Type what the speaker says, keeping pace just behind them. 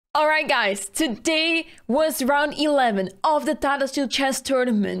Alright guys, today was round 11 of the Tata Steel Chess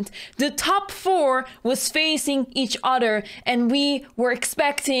Tournament. The top 4 was facing each other and we were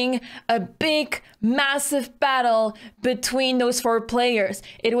expecting a big, massive battle between those 4 players.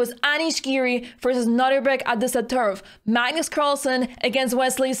 It was Anish versus Norbert Abdusattorov, Magnus Carlsen against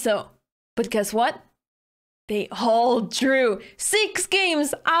Wesley So. But guess what? They all drew. 6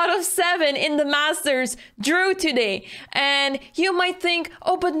 games out of 7 in the Masters drew today. And you might think,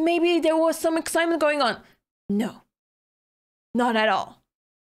 oh, but maybe there was some excitement going on. No, not at all.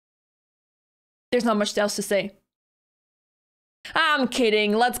 There's not much else to say. I'm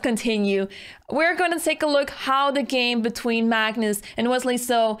kidding. Let's continue. We're going to take a look how the game between Magnus and Wesley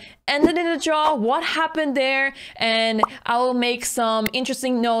So ended in a draw, what happened there, and I will make some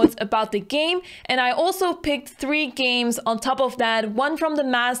interesting notes about the game. And I also picked 3 games on top of that, one from the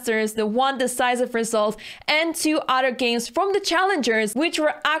Masters, the one decisive result, and 2 other games from the Challengers, which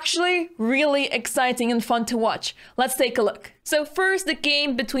were actually really exciting and fun to watch. Let's take a look. So first, the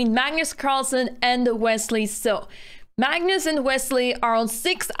game between Magnus Carlsen and Wesley So. Magnus and Wesley are on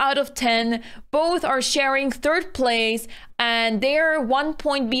 6 out of 10. Both are sharing 3rd place and they're 1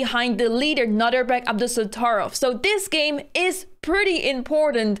 point behind the leader, Norbert Abdusattorov. So this game is pretty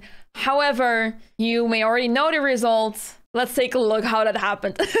important. However, you may already know the results. Let's take a look how that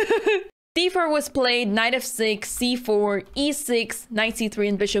happened. D4 was played, knight f6, c4, e6, knight c3,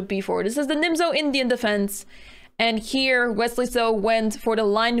 and bishop b4. This is the Nimzo Indian defense. And here, Wesley So went for the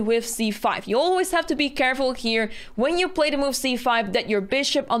line with c5. You always have to be careful here when you play the move c5 that your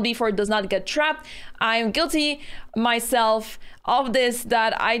bishop on b4 does not get trapped. I'm guilty myself of this,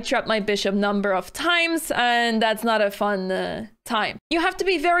 that I trapped my bishop number of times, and that's not a fun time. You have to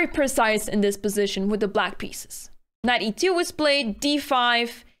be very precise in this position with the black pieces. Knight e2 was played,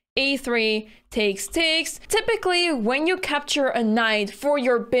 d5, a3, takes. Typically, when you capture a knight for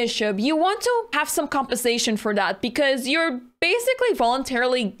your bishop, you want to have some compensation for that because you're basically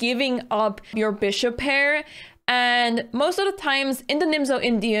voluntarily giving up your bishop pair. And most of the times in the Nimzo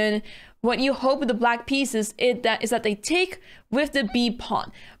Indian, what you hope with the black pieces is that they take with the b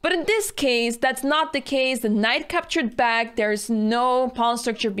pawn. But in this case, that's not the case. The knight captured back. There's no pawn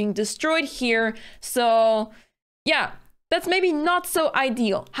structure being destroyed here. So yeah, that's maybe not so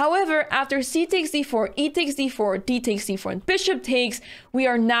ideal. However, after c takes d4, e takes d4, d takes d4, and bishop takes, we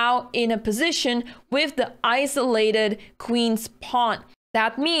are now in a position with the isolated queen's pawn.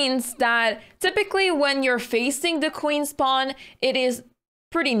 That means that typically when you're facing the queen's pawn, it is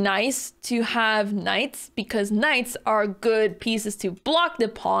pretty nice to have knights because knights are good pieces to block the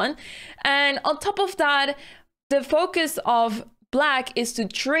pawn. And on top of that, the focus of Black is to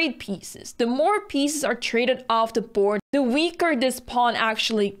trade pieces. The more pieces are traded off the board, the weaker this pawn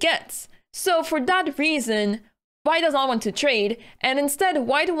actually gets. So for that reason, White does not want to trade, and instead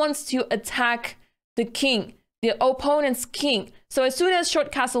White wants to attack the king, the opponent's king. So as soon as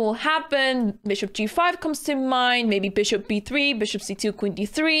short castle will happen, bishop g5 comes to mind, maybe bishop b3, bishop c2, queen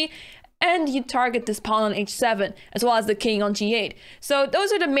d3, and you target this pawn on h7, as well as the king on g8. So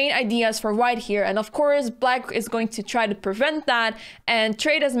those are the main ideas for White here. And of course, Black is going to try to prevent that and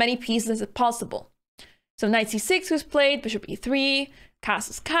trade as many pieces as possible. So knight c6 was played, bishop e3,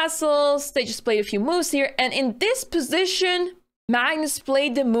 castles. They just played a few moves here. And in this position, Magnus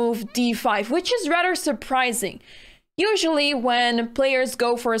played the move d5, which is rather surprising. Usually when players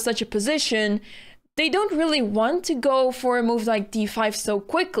go for such a position, they don't really want to go for a move like d5 so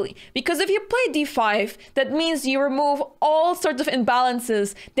quickly, because if you play d5, that means you remove all sorts of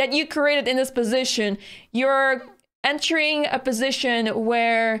imbalances that you created in this position. You're entering a position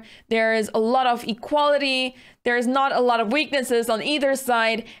where there is a lot of equality, there's not a lot of weaknesses on either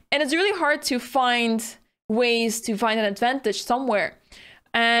side, and it's really hard to find ways to find an advantage somewhere.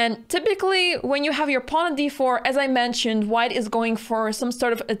 And typically, when you have your pawn on d4, as I mentioned, White is going for some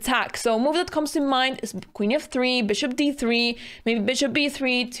sort of attack. So a move that comes to mind is queen f3, bishop d3, maybe bishop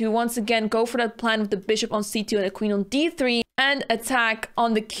b3 to once again go for that plan with the bishop on c2 and the queen on d3 and attack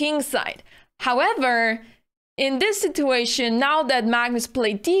on the king side. However, in this situation, now that Magnus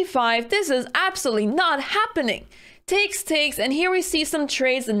played d5, this is absolutely not happening. Takes, and here we see some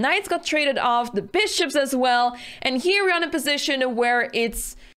trades. The knights got traded off, the bishops as well, and here we're in a position where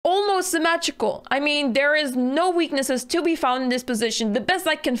it's almost symmetrical. I mean, there is no weaknesses to be found in this position. The best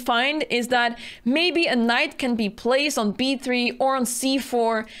I can find is that maybe a knight can be placed on b3 or on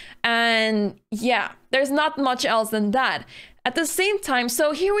c4, and yeah, there's not much else than that. At the same time,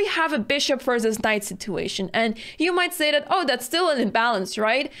 so here we have a bishop versus knight situation, and you might say that, oh, that's still an imbalance,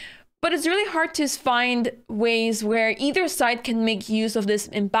 right? But it's really hard to find ways where either side can make use of this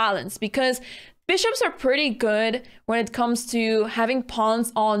imbalance, because bishops are pretty good when it comes to having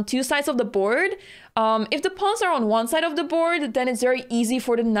pawns on two sides of the board. If the pawns are on one side of the board, then it's very easy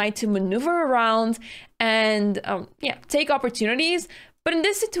for the knight to maneuver around and yeah, take opportunities. But in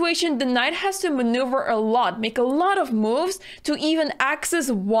this situation, the knight has to maneuver a lot, make a lot of moves to even access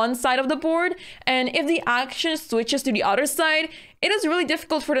one side of the board. And if the action switches to the other side, it is really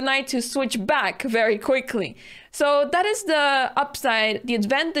difficult for the knight to switch back very quickly. So that is the upside, the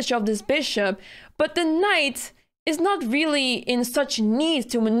advantage of this bishop. But the knight is not really in such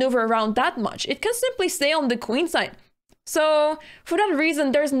need to maneuver around that much. It can simply stay on the queen side. So for that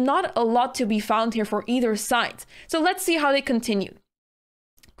reason, there's not a lot to be found here for either side. So let's see how they continue.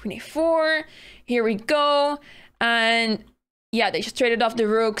 Queen a4, here we go. And yeah, they just traded off the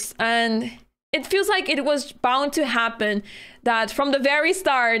rooks. And it feels like it was bound to happen that from the very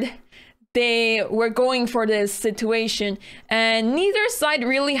start, they were going for this situation. And neither side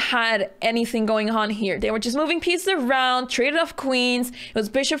really had anything going on here. They were just moving pieces around, traded off queens. It was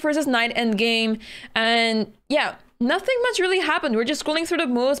bishop versus knight endgame. And yeah, nothing much really happened. We're just scrolling through the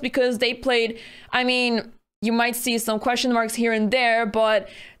moves because they played, I mean, you might see some question marks here and there, but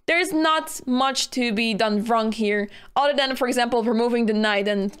there's not much to be done wrong here, other than, for example, removing the knight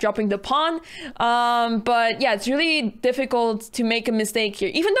and dropping the pawn. But yeah, it's really difficult to make a mistake here.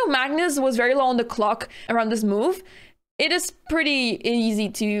 Even though Magnus was very low on the clock around this move, it is pretty easy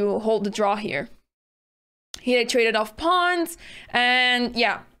to hold the draw here. He traded off pawns, and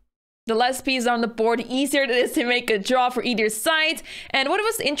yeah, the less pieces on the board, the easier it is to make a draw for either side. And what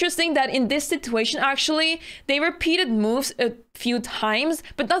was interesting that in this situation, actually, they repeated moves a few times,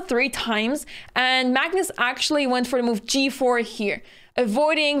 but not 3 times. And Magnus actually went for the move g4 here,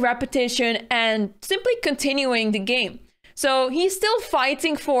 avoiding repetition and simply continuing the game. So he's still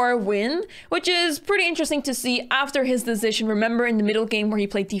fighting for a win, which is pretty interesting to see after his decision. Remember in the middle game where he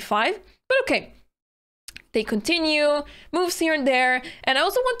played d5? But okay. They continue, moves here and there. And I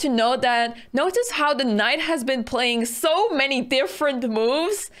also want to note that, notice how the knight has been playing so many different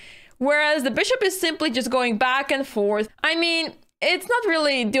moves, whereas the bishop is simply just going back and forth. I mean, it's not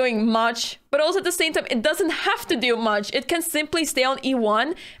really doing much, but also at the same time, it doesn't have to do much. It can simply stay on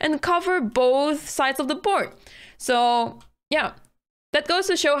e1 and cover both sides of the board. So yeah, that goes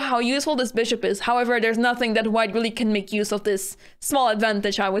to show how useful this bishop is. However, there's nothing that white really can make use of this small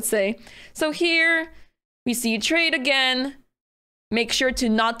advantage, I would say. So here, we see you trade again. Make sure to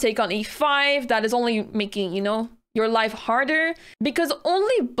not take on e5. That is only making, you know, your life harder, because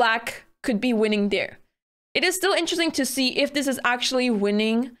only black could be winning there. It is still interesting to see if this is actually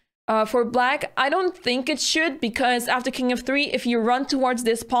winning for black. I don't think it should, because after king of 3, if you run towards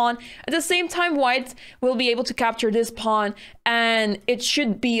this pawn, at the same time, white will be able to capture this pawn, and it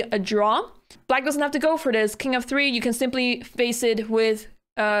should be a draw. Black doesn't have to go for this. King of 3, you can simply face it with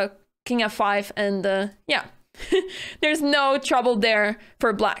king f5, and yeah, there's no trouble there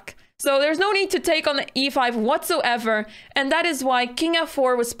for black. So there's no need to take on e5 whatsoever, and that is why king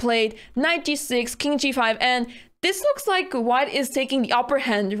f4 was played, knight g6, king g5, and this looks like white is taking the upper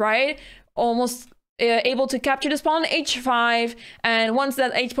hand, right? Almost able to capture this pawn on h5, and once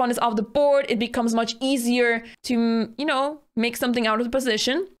that h-pawn is off the board, it becomes much easier to, you know, make something out of the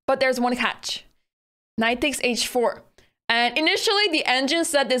position. But there's one catch. Knight takes h4. And initially, the engine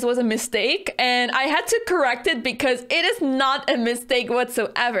said this was a mistake, and I had to correct it because it is not a mistake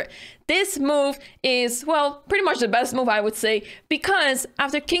whatsoever. This move is, well, pretty much the best move, I would say, because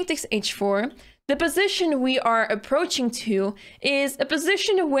after king takes h4, the position we are approaching to is a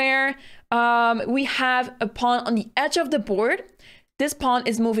position where we have a pawn on the edge of the board. This pawn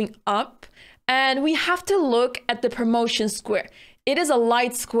is moving up, and we have to look at the promotion square. It is a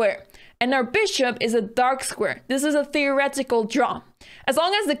light square. And our bishop is a dark square. This is a theoretical draw. As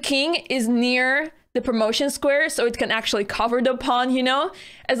long as the king is near the promotion square, so it can actually cover the pawn, you know?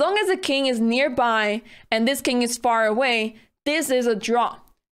 As long as the king is nearby and this king is far away, this is a draw.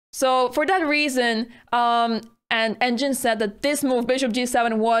 So for that reason, and Engine said that this move, bishop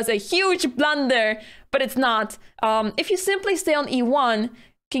g7, was a huge blunder, but it's not. If you simply stay on e1,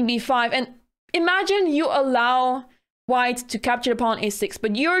 king b5, and imagine you allow white to capture the pawn a6,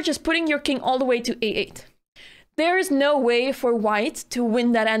 but you're just putting your king all the way to a8. There is no way for white to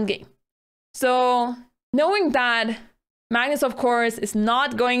win that endgame. So knowing that, Magnus, of course, is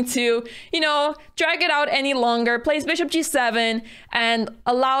not going to, you know, drag it out any longer, plays bishop g7 and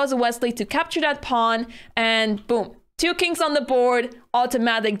allows Wesley to capture that pawn, and boom, 2 kings on the board,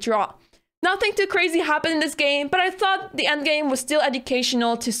 automatic draw. Nothing too crazy happened in this game, but I thought the endgame was still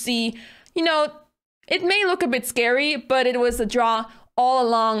educational to see, you know, it may look a bit scary, but it was a draw all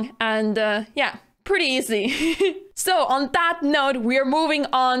along, and yeah, Pretty easy. So on that note, we're moving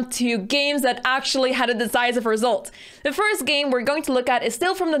on to games that actually had a decisive result. The first game we're going to look at is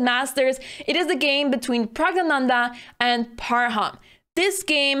still from the Masters. It is the game between Praggnanandhaa and Parham. This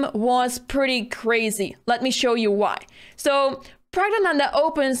game was pretty crazy. Let me show you why. So Praggnanandhaa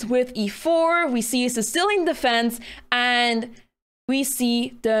opens with e4. We see Sicilian defense, and we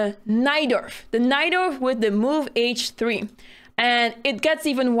see the Najdorf. The Najdorf with the move h3. And it gets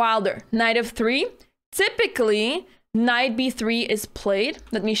even wilder. Knight of 3. Typically, knight b3 is played.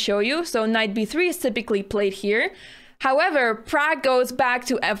 Let me show you. So knight b3 is typically played here. However, Pragg goes back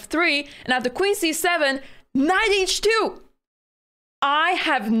to f3, and after queen c7, knight h2. I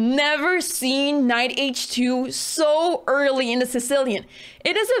have never seen knight h2 so early in the Sicilian.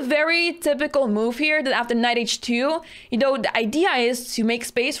 It is a very typical move here that after knight h2, you know, the idea is to make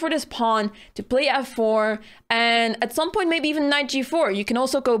space for this pawn, to play f4, and at some point maybe even knight g4. You can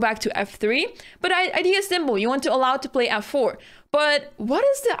also go back to f3, but the idea is simple. You want to allow to play f4. But what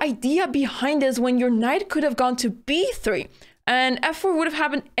is the idea behind this when your knight could have gone to b3 and f4 would have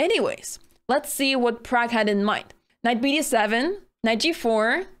happened anyways? Let's see what Pragg had in mind. Knight bd7. Knight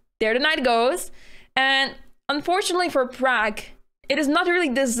g4, there the knight goes, and unfortunately for Pragg, it is not really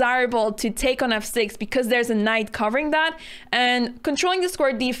desirable to take on f6 because there's a knight covering that, and controlling the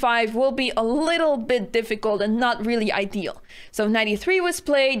square d5 will be a little bit difficult and not really ideal. So knight e3 was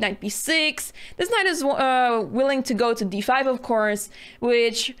played, knight b6. This knight is willing to go to d5, of course,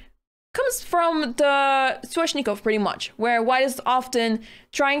 which comes from the Sveshnikov pretty much, where white is often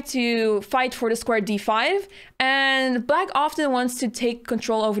trying to fight for the square d5, and black often wants to take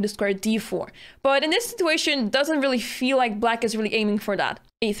control over the square d4. But in this situation, it doesn't really feel like black is really aiming for that.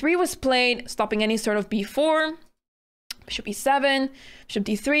 a3 was played, stopping any sort of b4. Bishop e7, bishop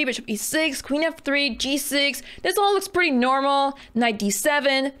d3, bishop e6, queen f3, g6. This all looks pretty normal. Knight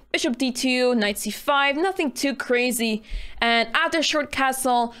d7, bishop d2, knight c5, nothing too crazy. And after short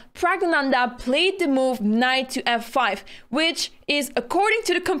castle, Praggnanandhaa played the move knight to f5, which is, according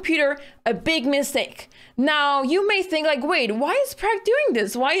to the computer, a big mistake. Now, you may think like, wait, why is Pragg doing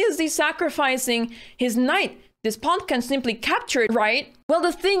this? Why is he sacrificing his knight? This pawn can simply capture it, right? Well,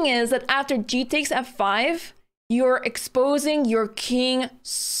 the thing is that after g takes f5, you're exposing your king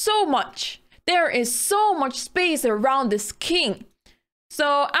so much. There is so much space around this king.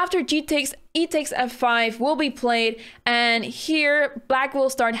 So after e takes f5 will be played, and here black will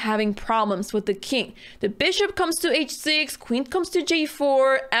start having problems with the king. The bishop comes to h6, queen comes to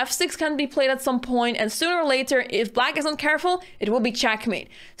g4, f6 can be played at some point, and sooner or later, if black isn't careful, it will be checkmate.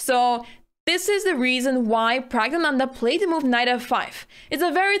 So this is the reason why Praggnanandhaa played the move knight f5. It's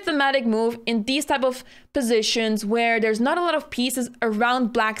a very thematic move in these type of positions where there's not a lot of pieces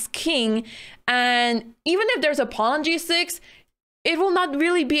around black's king, and even if there's a pawn on g6, it will not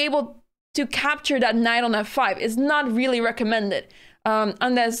really be able to capture that knight on f5. It's not really recommended,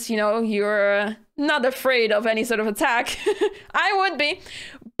 unless, you know, you're not afraid of any sort of attack. I would be,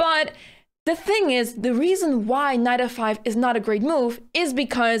 but the thing is, the reason why knight f5 is not a great move is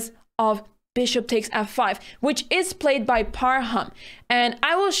because of bishop takes f5, which is played by Parham. And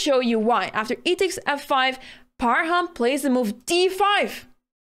I will show you why. After e takes f5, Parham plays the move d5.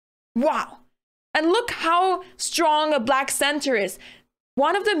 Wow. And look how strong a black center is.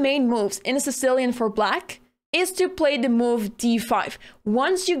 One of the main moves in a Sicilian for black is to play the move d5.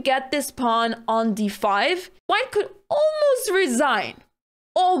 Once you get this pawn on d5, white could almost resign.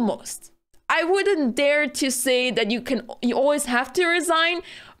 Almost. I wouldn't dare to say that you always have to resign,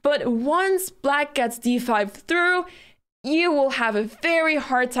 but once black gets d5 through, you will have a very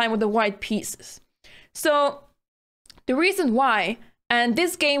hard time with the white pieces. So the reason why, and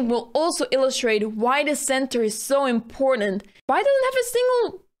this game will also illustrate why the center is so important. White doesn't have a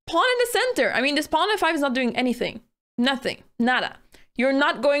single pawn in the center. I mean, this pawn f5 is not doing anything. Nothing. Nada. You're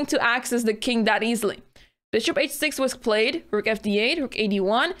not going to access the king that easily. Bishop h6 was played, rook fd8, rook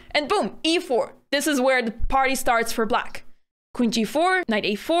ad1, and boom, e4. This is where the party starts for black. Queen g4, knight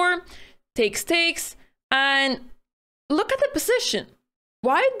a4, takes, and look at the position.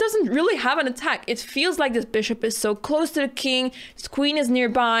 White doesn't really have an attack. It feels like this bishop is so close to the king, his queen is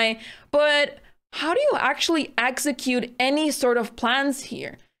nearby, but how do you actually execute any sort of plans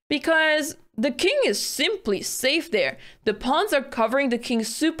here? Because the king is simply safe there. The pawns are covering the king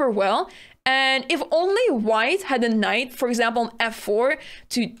super well, and if only white had a knight, for example, on f4,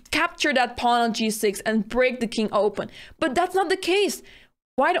 to capture that pawn on g6 and break the king open. But that's not the case.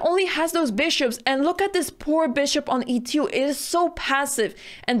 White only has those bishops, and look at this poor bishop on e2. It is so passive,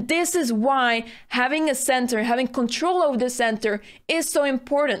 and this is why having a center, having control over the center is so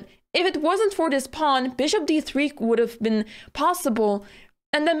important. If it wasn't for this pawn, bishop d3 would have been possible.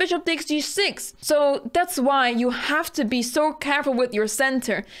 and then bishop takes g6. So that's why you have to be so careful with your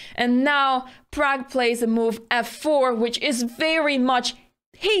center. And now Pragg plays a move f4, which is very much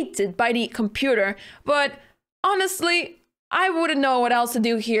hated by the computer. But honestly, I wouldn't know what else to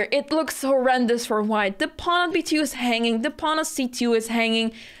do here. It looks horrendous for white. The pawn on b2 is hanging. The pawn on c2 is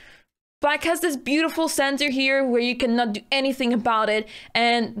hanging. Black has this beautiful center here where you cannot do anything about it.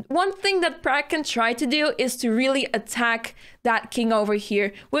 And one thing that Pragg can try to do is to really attack that king over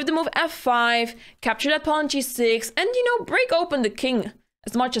here with the move f5, capture that pawn on g6, and, you know, break open the king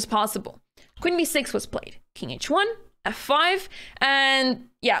as much as possible. Queen b6 was played. King h1, f5, and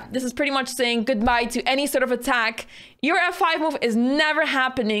yeah, this is pretty much saying goodbye to any sort of attack. Your f5 move is never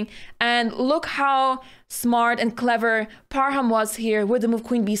happening. And look how smart and clever Parham was here with the move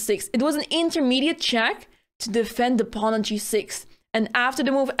queen b6. It was an intermediate check to defend the pawn on g6. And after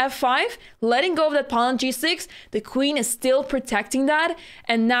the move f5, letting go of that pawn on g6, the queen is still protecting that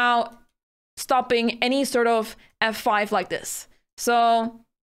and now stopping any sort of f5 like this. So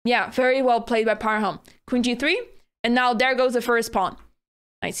yeah, very well played by Parham. Queen g3, and now there goes the first pawn.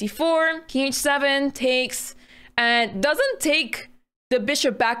 Knight c4, king h7 takes, and doesn't take the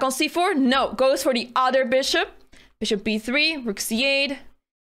bishop back on c4. No, goes for the other bishop. Bishop b3, rook c8,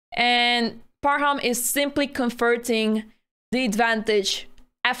 and Parham is simply converting the advantage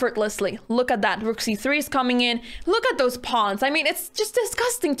effortlessly. Look at that. Rook c3 is coming in. Look at those pawns. I mean, it's just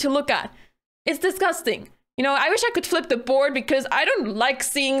disgusting to look at. It's disgusting. You know, I wish I could flip the board because I don't like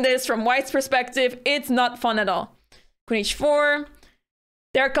seeing this from white's perspective. It's not fun at all. Queen h4.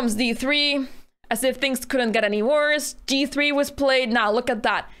 There comes d3. As if things couldn't get any worse. g3 was played. Now look at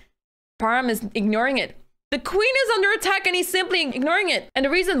that. Parham is ignoring it. The queen is under attack and he's simply ignoring it. And the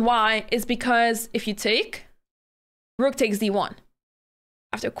reason why is because if you take, rook takes d1.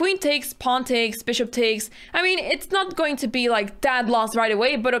 After queen takes, pawn takes, bishop takes. I mean, it's not going to be like that lost right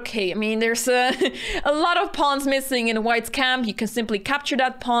away, but okay. I mean, there's a lot of pawns missing in white's camp. You can simply capture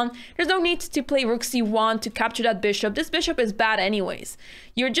that pawn. There's no need to play rook c1 to capture that bishop. This bishop is bad anyways.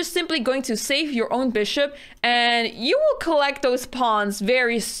 You're just simply going to save your own bishop and you will collect those pawns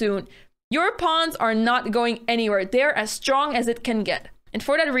very soon. Your pawns are not going anywhere. They're as strong as it can get. And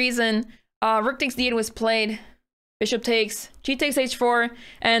for that reason, rook takes d8 was played. Bishop takes, g takes h4,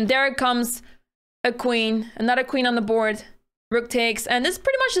 and there comes a queen, another queen on the board. Rook takes, and this is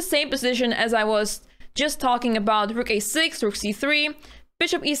pretty much the same position as I was just talking about. Rook a6, rook c3,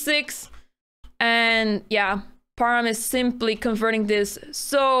 bishop e6, and yeah, Parham is simply converting this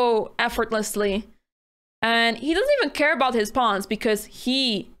so effortlessly. And he doesn't even care about his pawns because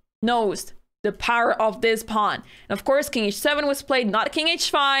he knows the power of this pawn. And of course, king h7 was played, not king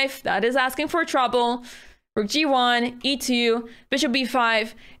h5. That is asking for trouble. Rook g1, e2, bishop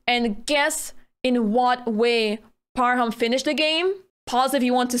b5, and guess in what way Parham finished the game? Pause if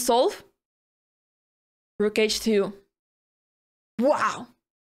you want to solve. Rook h2. Wow.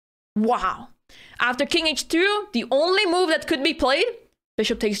 Wow. After king h2, the only move that could be played,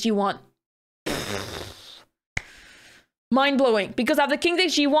 bishop takes g1. Mind-blowing, because after king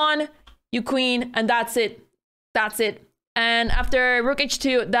takes g1, you queen, and that's it. That's it. And after rook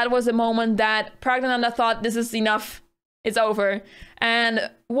h2, that was the moment that Praggnanandhaa thought, this is enough, it's over.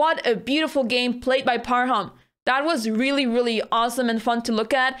 And what a beautiful game played by Parham. That was really, really awesome and fun to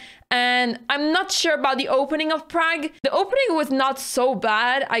look at. And I'm not sure about the opening of Pragg. The opening was not so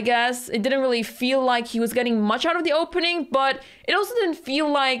bad, I guess. It didn't really feel like he was getting much out of the opening, but it also didn't feel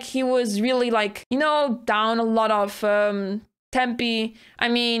like he was really like, you know, down a lot of tempi. I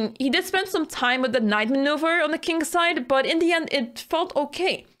mean, he did spend some time with the knight maneuver on the king's side, but in the end, it felt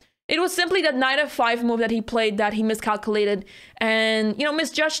okay. It was simply that knight f5 move that he played that he miscalculated and, you know,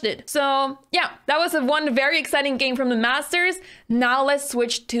 misjudged it. So, yeah, that was one very exciting game from the Masters. Now let's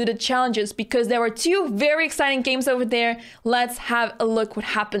switch to the challenges because there were two very exciting games over there. Let's have a look what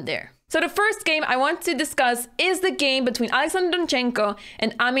happened there. So the first game I want to discuss is the game between Alexander Donchenko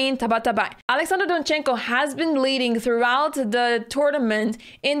and Tabatabaei. Alexander Donchenko has been leading throughout the tournament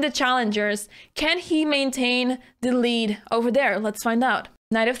in the challengers. Can he maintain the lead over there? Let's find out.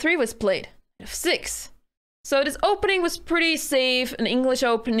 Knight f3 was played. f6. So this opening was pretty safe, an English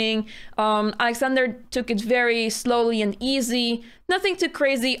opening. Alexander took it very slowly and easy. Nothing too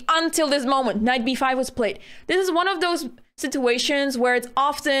crazy until this moment. Knight b5 was played. This is one of those situations where it's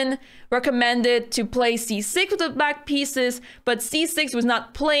often recommended to play c6 with the black pieces, but c6 was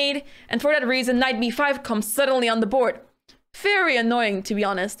not played, and for that reason, knight b5 comes suddenly on the board. Very annoying, to be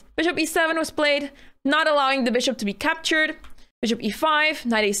honest. Bishop e7 was played, not allowing the bishop to be captured. Bishop e5,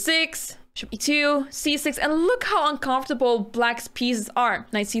 knight a6, bishop e2, c6, and look how uncomfortable black's pieces are.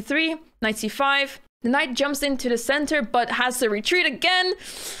 Knight c3, knight c5, The knight jumps into the center, but has to retreat again.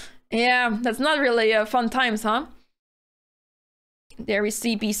 Yeah, that's not really fun times, huh? There we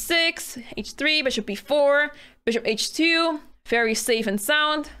see b6, h3, bishop b4, bishop h2. Very safe and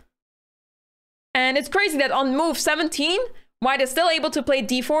sound. And it's crazy that on move 17, white is still able to play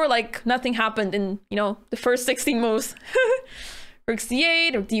d4 like nothing happened in, you know, the first 16 moves. Rook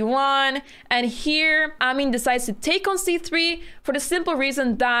c8 or d1. And here, Amin decides to take on c3 for the simple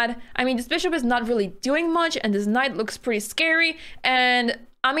reason that, I mean, this bishop is not really doing much and this knight looks pretty scary. And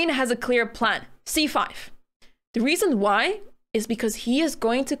Amin has a clear plan, c5. The reason why is because he is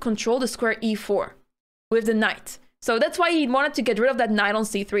going to control the square e4 with the knight. So that's why he wanted to get rid of that knight on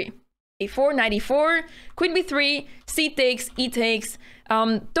c3. a4, knight e4, queen b3, c takes, e takes.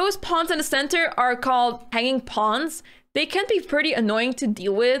 Those pawns in the center are called hanging pawns. They can be pretty annoying to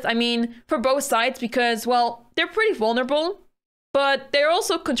deal with. I mean, for both sides because, well, they're pretty vulnerable, but they're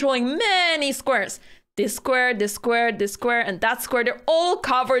also controlling many squares. This square, this square, this square, and that square, they're all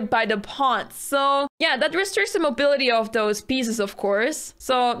covered by the pawns. So yeah, that restricts the mobility of those pieces, of course.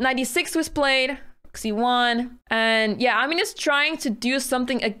 So knight e6 was played, c1, and yeah, I mean, it's trying to do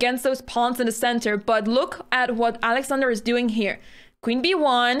something against those pawns in the center, but look at what Alexander is doing here. Queen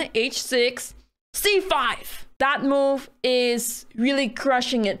b1, h6, c5. That move is really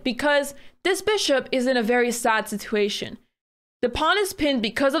crushing it because this bishop is in a very sad situation. The pawn is pinned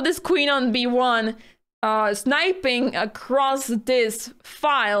because of this queen on b1, sniping across this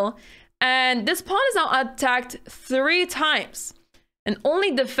file, and this pawn is now attacked 3 times and only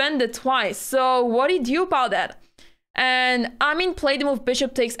defended twice. So what do you do about that? And Amin played the move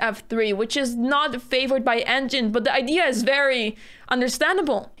bishop takes f3, which is not favored by engine, but the idea is very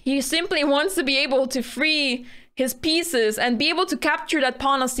understandable. He simply wants to be able to free his pieces and be able to capture that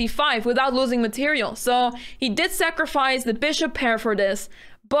pawn on c5 without losing material. So he did sacrifice the bishop pair for this,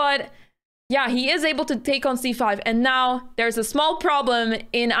 but yeah, he is able to take on c5. And now there's a small problem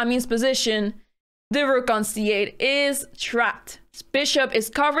in Amin's position. The rook on c8 is trapped. His bishop is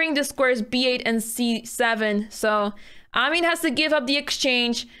covering the squares b8 and c7. So Amin has to give up the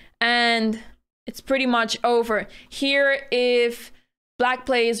exchange and it's pretty much over. Here, if black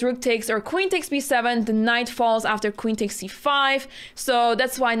plays rook takes or queen takes b7, the knight falls after queen takes c5. So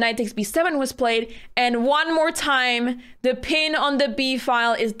that's why knight takes b7 was played. And one more time, the pin on the b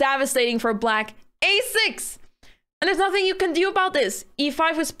file is devastating for black. a6! And there's nothing you can do about this.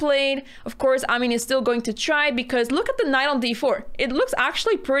 e5 was played. Of course, Amin is still going to try because look at the knight on d4. It looks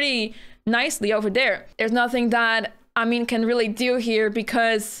actually pretty nicely over there. There's nothing that Amin can really do here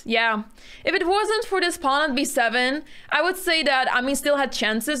because, yeah, if it wasn't for this pawn on b7, I would say that Amin still had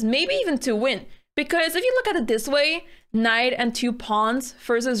chances, maybe even to win. Because if you look at it this way, knight and 2 pawns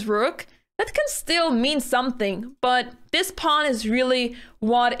versus rook, that can still mean something. But this pawn is really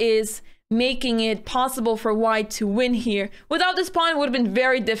what is making it possible for white to win here. Without this pawn, it would have been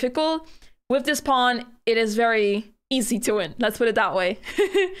very difficult. With this pawn, it is very easy to win. Let's put it that way.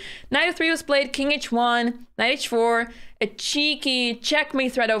 Knight f3 was played, king h1, knight h4, a cheeky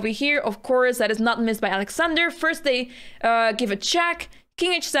checkmate threat over here. Of course, that is not missed by Alexander. First, they give a check,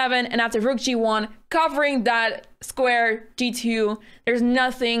 king h7, and after rook g1, covering that square g2. There's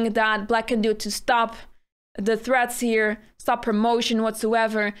nothing that black can do to stop the threats here, stop promotion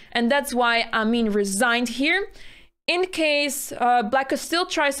whatsoever, and that's why Amin resigned here. In case black could still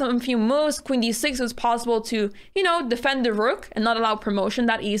try some few moves, queen d6 was possible to, you know, defend the rook and not allow promotion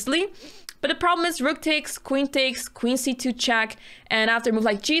that easily. But the problem is rook takes, queen c2 check, and after a move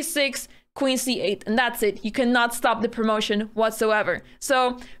like g6, queen c8, and that's it. You cannot stop the promotion whatsoever.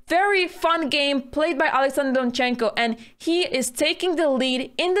 So very fun game played by Alexander Donchenko, and he is taking the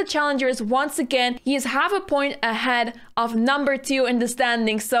lead in the challengers once again. He is half a point ahead of number 2 in the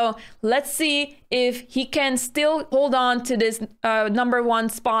standings. So let's see if he can still hold on to this number 1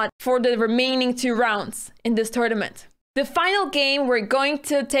 spot for the remaining 2 rounds in this tournament. The final game we're going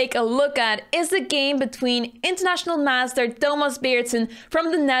to take a look at is the game between international master Thomas Beerdsen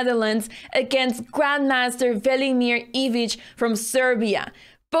from the Netherlands against Grandmaster Velimir Ivic from Serbia.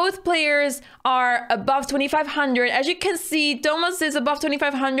 Both players are above 2500. As you can see, Thomas is above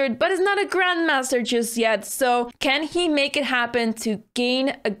 2500, but is not a Grandmaster just yet. So can he make it happen to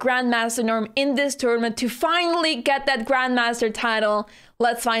gain a Grandmaster norm in this tournament to finally get that Grandmaster title?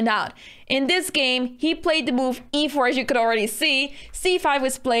 Let's find out. In this game, he played the move e4, as you could already see. c5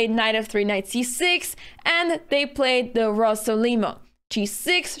 was played, knight f3, knight c6, and they played the Rossolimo.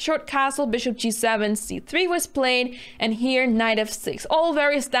 g6, short castle, bishop g7, c3 was played, and here knight f6. All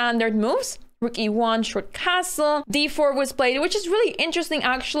very standard moves. Rook e1, short castle, d4 was played, which is really interesting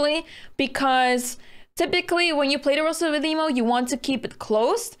actually, because Typically, when you play the rules of Villimo, you want to keep it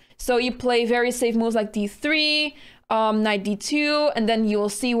closed. So you play very safe moves like d3, knight d2, and then you will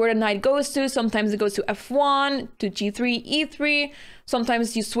see where the knight goes to. Sometimes it goes to f1, to g3, e3.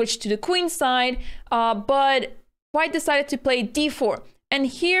 Sometimes you switch to the queen side, but white decided to play d4. And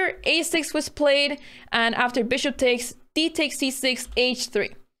here a6 was played, and after bishop takes, d takes c6,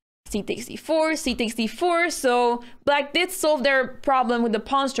 h3. C takes d4, c takes d4. So black did solve their problem with the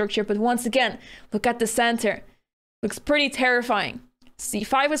pawn structure, but once again, look at the center. Looks pretty terrifying.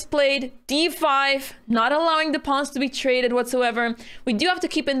 c5 was played, d5, not allowing the pawns to be traded whatsoever. We do have to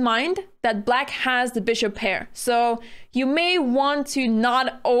keep in mind that black has the bishop pair, so you may want to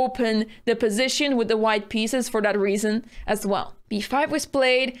not open the position with the white pieces for that reason as well. b5 was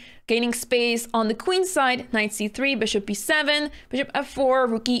played, gaining space on the queen side, knight c3, bishop b7, bishop f4,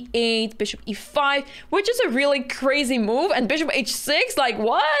 rook e8, bishop e5, which is a really crazy move, and bishop h6, like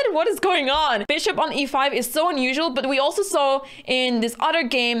what? What is going on? Bishop on e5 is so unusual, but we also saw in this other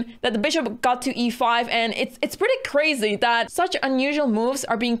game that the bishop got to e5, and it's pretty crazy that such unusual moves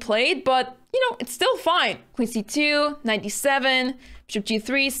are being played, but you know, it's still fine. Queen c2, knight d7, bishop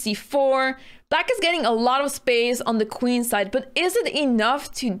g3, c4. Black is getting a lot of space on the queen side, but is it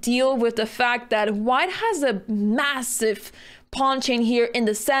enough to deal with the fact that white has a massive pawn chain here in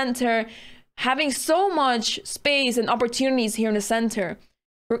the center, having so much space and opportunities here in the center?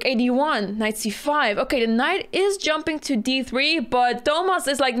 Rook ad1, knight c5. Okay, the knight is jumping to d3, but Thomas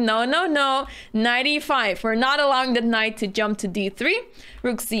is like, no, no, no, knight e5. We're not allowing the knight to jump to d3.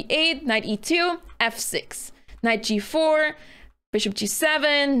 Rook c8, knight e2, f6. Knight g4, bishop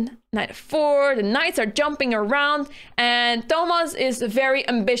g7, knight f4. The knights are jumping around, and Thomas is very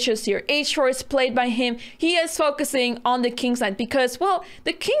ambitious here. h4 is played by him. He is focusing on the king side because, well,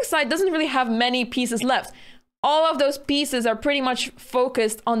 the king side doesn't really have many pieces left. All of those pieces are pretty much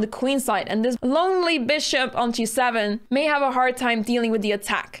focused on the queen side, and this lonely bishop on g7 may have a hard time dealing with the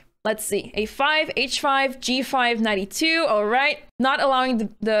attack. Let's see. a5, h5, g5, knight e2. All right. Not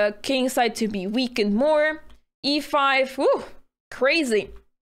allowing the king side to be weakened more. e5. Whew. Crazy.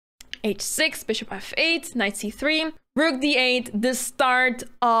 h6, bishop f8, knight c3, rook d8, the start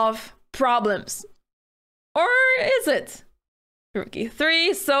of problems. Or is it? Rook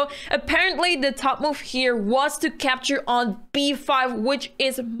e3. So apparently the top move here was to capture on b5, which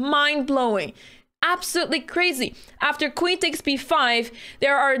is mind-blowing. Absolutely crazy. After queen takes b5,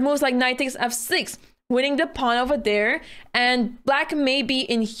 there are moves like knight takes f6, winning the pawn over there, and black may be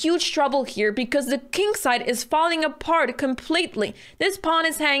in huge trouble here because the king side is falling apart completely. This pawn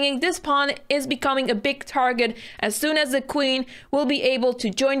is hanging, this pawn is becoming a big target. As soon as the queen will be able to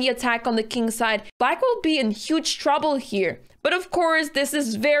join the attack on the king side, black will be in huge trouble here. But of course, this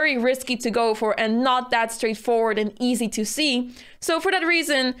is very risky to go for and not that straightforward and easy to see. So for that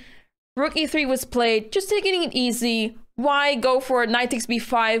reason, rook e3 was played, just taking it easy. Why go for knight takes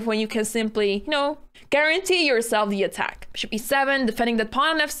b5 when you can simply, you know, guarantee yourself the attack? Bishop e7, defending the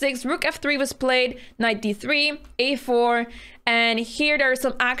pawn on f6, rook f3 was played, knight d3, a4, and here there is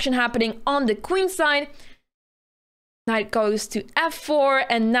some action happening on the queen side. Knight goes to f4,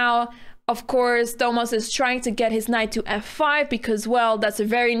 and now, of course, Thomas is trying to get his knight to f5 because, well, that's a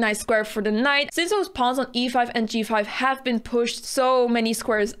very nice square for the knight. Since those pawns on e5 and g5 have been pushed so many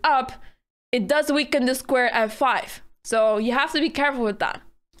squares up, it does weaken the square f5. So you have to be careful with that.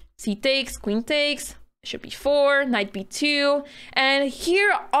 C takes, queen takes, bishop e4, knight b2. And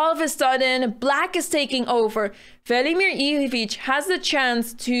here, all of a sudden, black is taking over. Velimir Ivic has the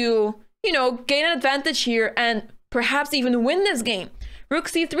chance to, you know, gain an advantage here and perhaps even win this game. Rook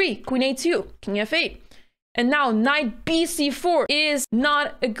c3, queen a2, king f8. And now knight bc4 is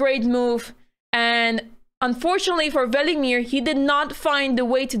not a great move. And unfortunately for Velimir, he did not find the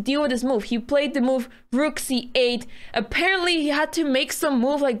way to deal with this move. He played the move rook c8. Apparently, he had to make some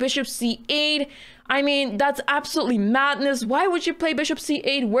move like bishop c8. I mean, that's absolutely madness. Why would you play bishop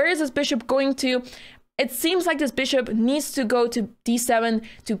c8? Where is this bishop going to? It seems like this bishop needs to go to d7,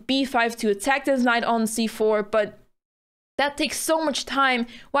 to b5 to attack this knight on c4, but that takes so much time.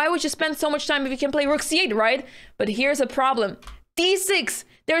 Why would you spend so much time if you can play rook c8, right? But here's a problem. d6.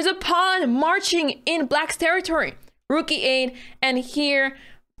 There's a pawn marching in black's territory. Rook e8, and here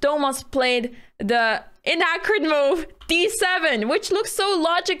Thomas played the inaccurate move d7, which looks so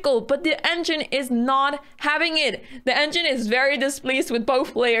logical, but the engine is not having it. The engine is very displeased with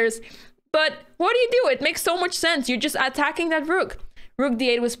both players. But what do? It makes so much sense. You're just attacking that rook. Rook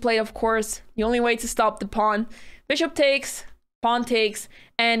d8 was played, of course. The only way to stop the pawn. Bishop takes, pawn takes,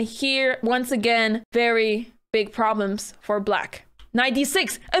 and here, once again, very big problems for black. Knight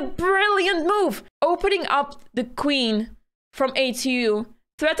d6, a brilliant move! Opening up the queen from a2,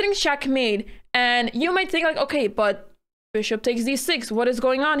 threatening checkmate, And you might think like, okay, but bishop takes d6. What is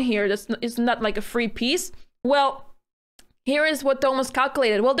going on here? Isn't that like a free piece? Well, here is what Thomas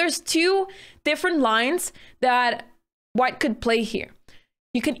calculated. Well, there's two different lines that white could play here.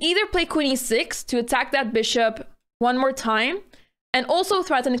 You can either play queen e6 to attack that bishop one more time and also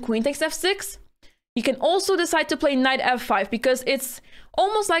threaten queen takes f6. You can also decide to play knight f5 because it's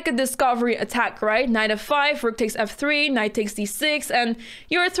almost like a discovery attack, right? Knight f5, rook takes f3, knight takes d6, and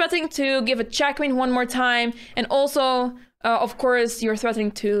you're threatening to give a checkmate one more time. And also, of course, you're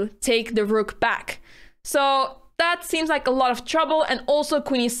threatening to take the rook back. So that seems like a lot of trouble. And also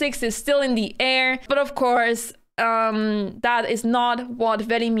queen e6 is still in the air. But of course, that is not what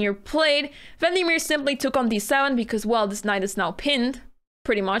Velimir played. Velimir simply took on d7 because, well, this knight is now pinned,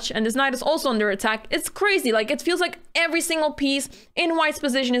 pretty much, and this knight is also under attack. It's crazy. Like, it feels like every single piece in white's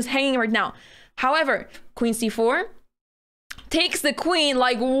position is hanging right now. However, queen c4 takes the queen.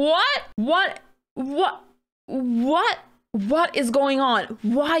 Like, what is going on?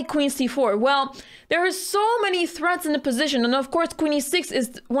 Why queen c4? Well, there are so many threats in the position, and of course queen e6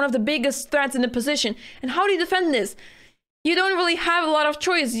 is one of the biggest threats in the position. And how do you defend this? You don't really have a lot of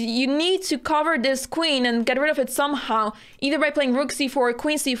choice. You need to cover this queen and get rid of it somehow, either by playing rook c4 or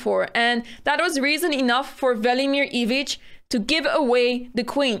queen c4. And that was reason enough for Velimir Ivic to give away the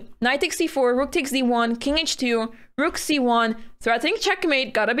queen. Knight takes c4, rook takes d1, king h2, rook c1, threatening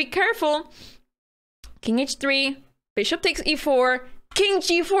checkmate, gotta be careful. King h3, bishop takes e4, king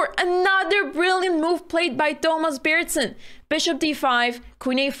g4, another brilliant move played by Thomas Beerdsen. Bishop d5,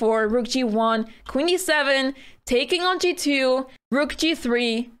 queen a4, rook g1, queen e7, taking on g2, rook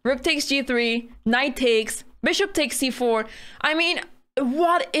g3, rook takes g3, knight takes, bishop takes c4. I mean,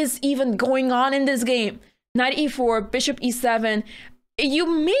 what is even going on in this game? Knight e4, bishop e7. You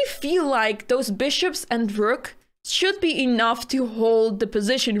may feel like those bishops and rook should be enough to hold the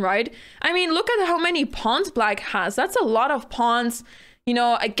position, right? I mean, look at how many pawns black has. That's a lot of pawns, you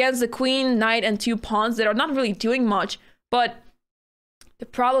know, against the queen, knight, and two pawns that are not really doing much. But the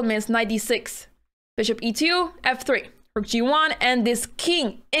problem is knight d6, bishop e2, f3, rook g1, and this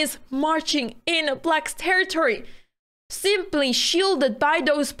king is marching in black's territory, simply shielded by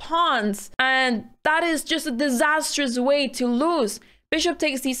those pawns. And that is just a disastrous way to lose. Bishop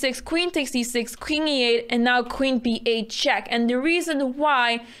takes d6, queen takes d6, queen e8, and now queen b8 check. And the reason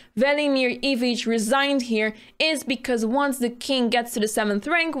why Velimir Ivic resigned here is because once the king gets to the 7th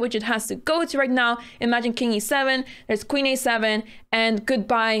rank, which it has to go to right now, imagine king e7, there's queen a7, and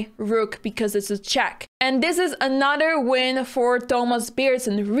goodbye rook because it's a check. And this is another win for Thomas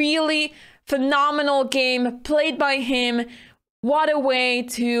Beerdsen. Really phenomenal game played by him. What a way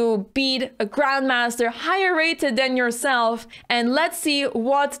to beat a grandmaster higher rated than yourself. And let's see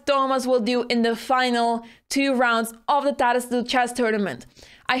what Thomas will do in the final 2 rounds of the Tata Steel Chess Tournament.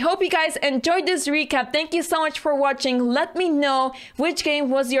 I hope you guys enjoyed this recap. Thank you so much for watching. Let me know which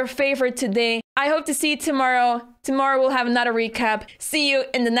game was your favorite today. I hope to see you tomorrow. Tomorrow we'll have another recap. See you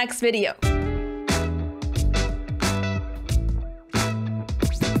in the next video.